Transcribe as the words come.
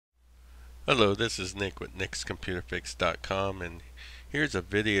Hello, this is Nick with nickscomputerfix.com, and here's a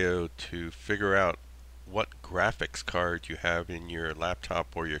video to figure out what graphics card you have in your laptop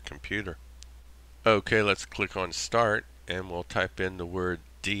or your computer. Okay, let's click on Start and we'll type in the word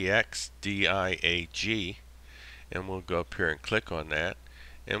DX, D-I-A-G, and we'll go up here and click on that,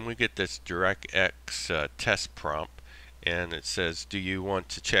 and we get this DirectX test prompt, and it says, do you want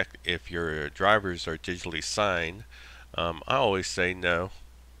to check if your drivers are digitally signed? I always say no,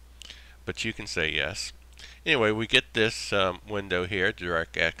 but you can say yes. Anyway, we get this window here,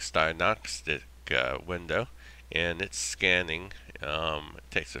 DirectX Diagnostic window, and it's scanning.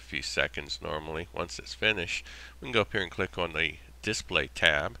 It takes a few seconds normally. Once it's finished, we can go up here and click on the Display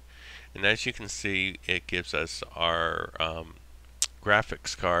tab, and as you can see, it gives us our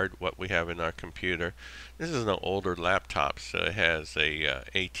graphics card, what we have in our computer. This is an older laptop, so it has a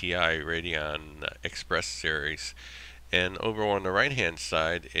ATI Radeon Express series. And over on the right hand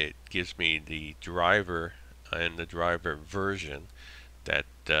side, it gives me the driver and the driver version that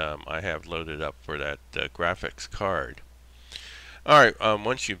I have loaded up for that graphics card. Alright,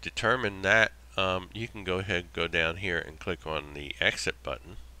 once you've determined that, you can go ahead and go down here and click on the exit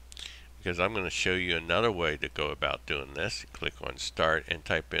button, because I'm going to show you another way to go about doing this. Click on Start and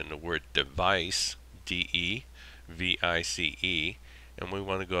type in the word Device, D-E-V-I-C-E, and we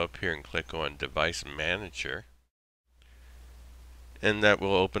want to go up here and click on Device Manager. And that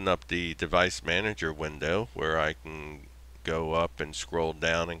will open up the Device Manager window where I can go up and scroll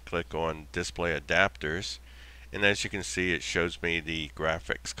down and click on Display Adapters. And as you can see, it shows me the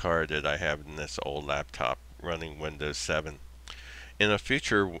graphics card that I have in this old laptop running Windows 7. In a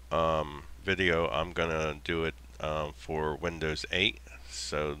future video, I'm going to do it for Windows 8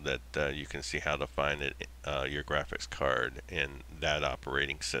 so that you can see how to find it, your graphics card in that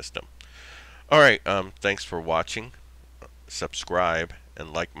operating system. Alright, thanks for watching. Subscribe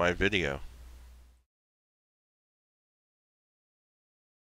and like my video.